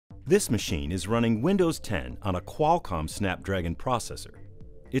This machine is running Windows 10 on a Qualcomm Snapdragon processor.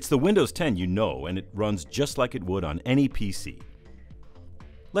 It's the Windows 10 you know, and it runs just like it would on any PC.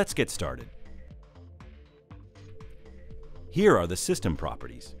 Let's get started. Here are the system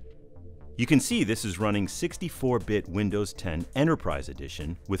properties. You can see this is running 64-bit Windows 10 Enterprise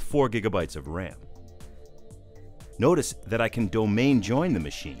Edition with 4 GB of RAM. Notice that I can domain join the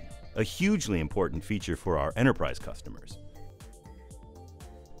machine, a hugely important feature for our enterprise customers.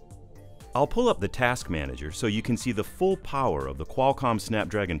 I'll pull up the Task Manager so you can see the full power of the Qualcomm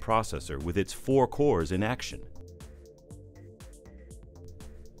Snapdragon processor with its 4 cores in action.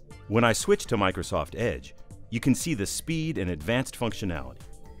 When I switch to Microsoft Edge, you can see the speed and advanced functionality.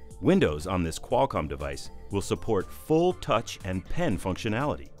 Windows on this Qualcomm device will support full touch and pen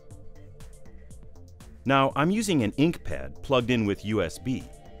functionality. Now, I'm using an InkPad plugged in with USB,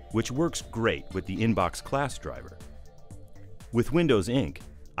 which works great with the Inbox class driver. With Windows Ink,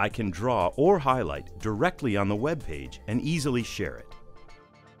 I can draw or highlight directly on the web page and easily share it.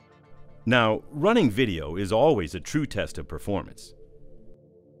 Now, running video is always a true test of performance.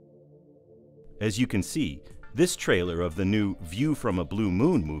 As you can see, this trailer of the new View from a Blue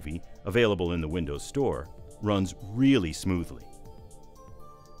Moon movie, available in the Windows Store, runs really smoothly.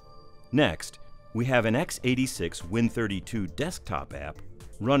 Next, we have an x86 Win32 desktop app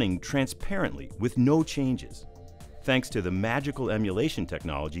running transparently with no changes, thanks to the magical emulation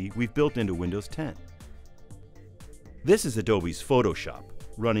technology we've built into Windows 10. This is Adobe's Photoshop,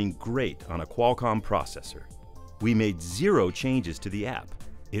 running great on a Qualcomm processor. We made 0 changes to the app.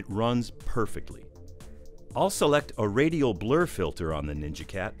 It runs perfectly. I'll select a radial blur filter on the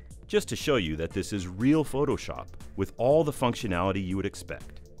NinjaCat just to show you that this is real Photoshop with all the functionality you would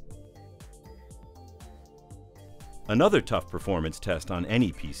expect. Another tough performance test on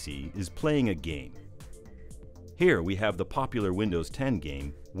any PC is playing a game. Here we have the popular Windows 10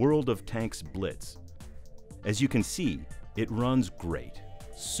 game, World of Tanks Blitz. As you can see, it runs great,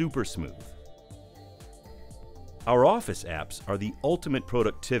 super smooth. Our Office apps are the ultimate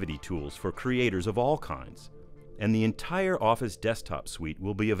productivity tools for creators of all kinds, and the entire Office desktop suite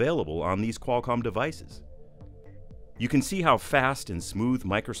will be available on these Qualcomm devices. You can see how fast and smooth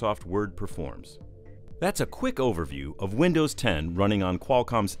Microsoft Word performs. That's a quick overview of Windows 10 running on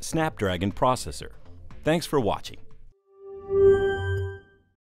Qualcomm's Snapdragon processor. Thanks for watching.